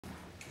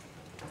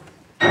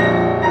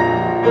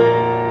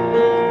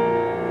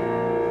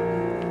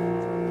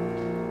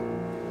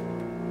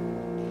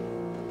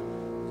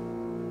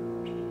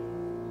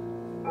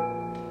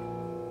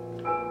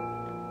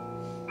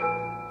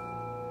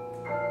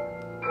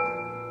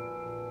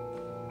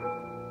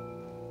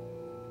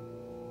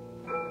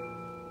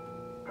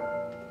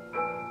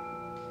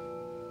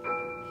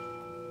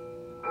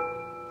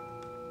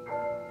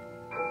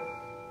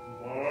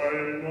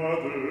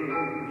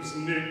whose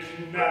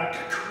knick-knack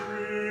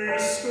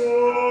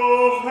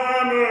Christoph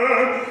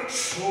hammer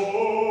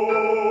shone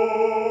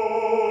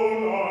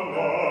on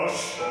the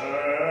shelf.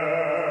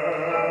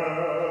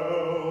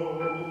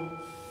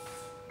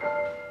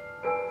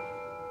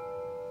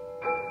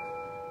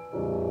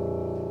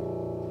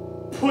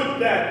 Put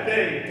that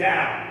thing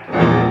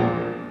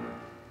down.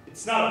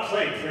 It's not a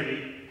play,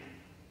 pretty.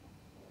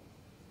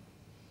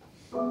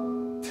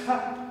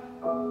 Tap,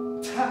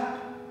 tap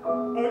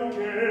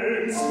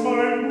against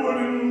my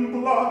wooden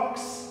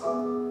blocks.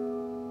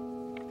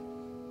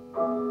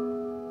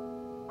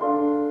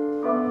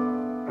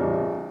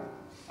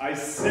 I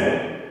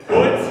said,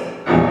 put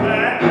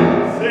that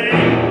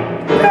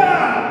thing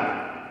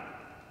down!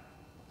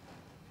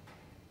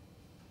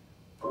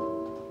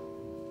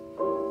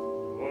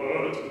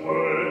 But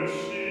when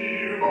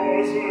she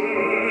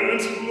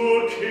wasn't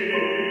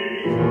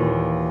looking,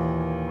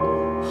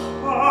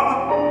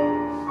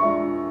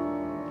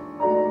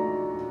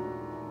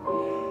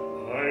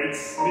 I'd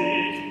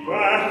sneak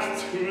back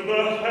to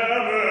the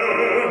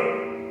hammer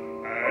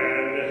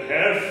and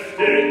heft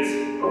it.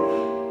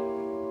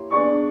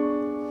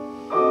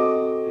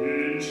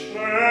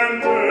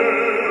 Enchanted,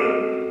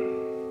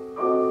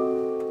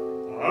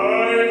 I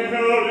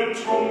held it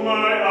to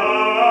my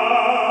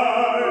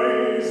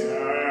eyes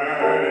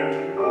and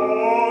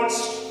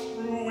watched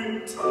through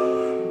it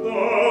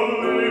the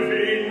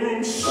living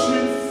room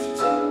shift,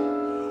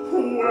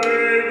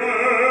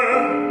 waver,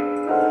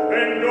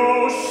 and go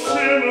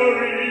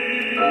shimmery,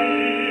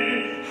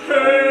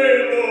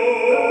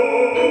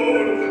 haloed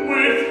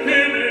with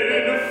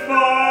hidden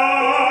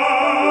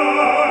fire.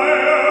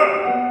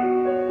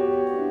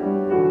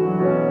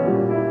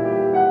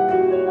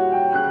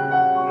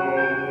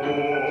 The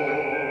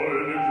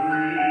worn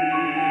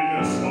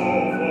greenness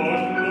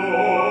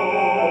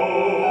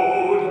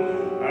overflowed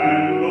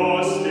and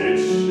lost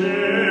its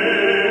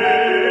shade,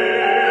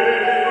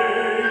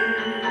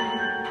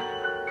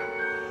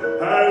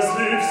 as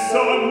if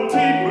some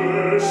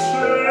deeper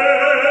shape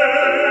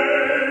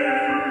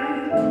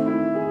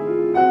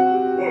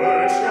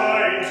were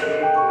trying to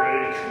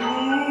break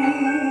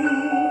loose.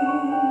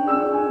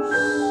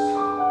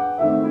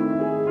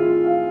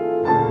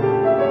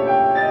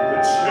 The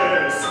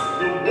chairs,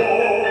 the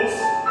walls,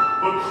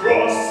 the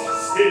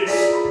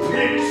cross-stitched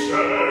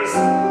pictures, all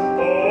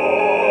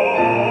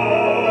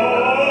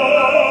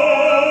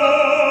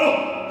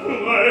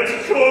let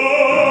go.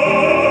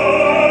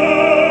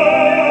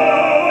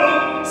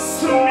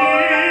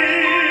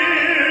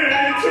 Smeared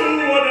to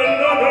one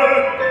another,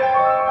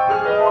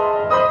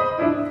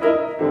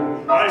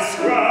 I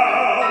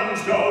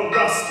scrounged a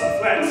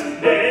rust-flat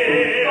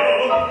nail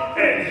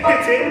and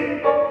hit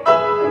it.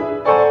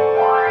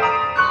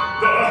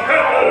 The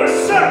hammer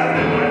shattered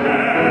in my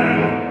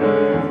hand.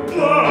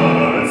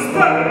 Blood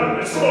spattered on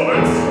my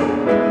shorts.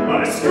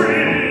 My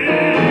scream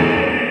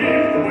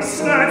was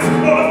snatched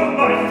off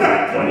my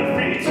fat, bloody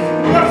feet.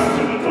 Rushed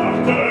to the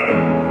doctor,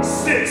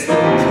 stitched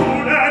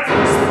Thune at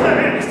his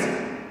place.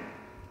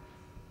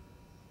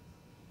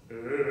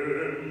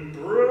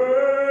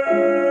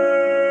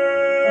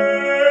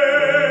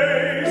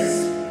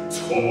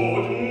 Embrace,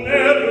 told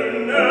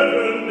never,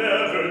 never,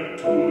 never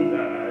do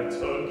that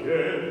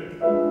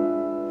again,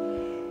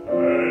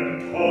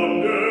 and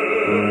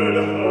pondered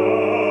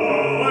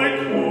how I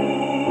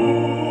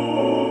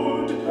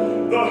could,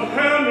 the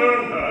hammer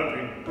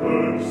having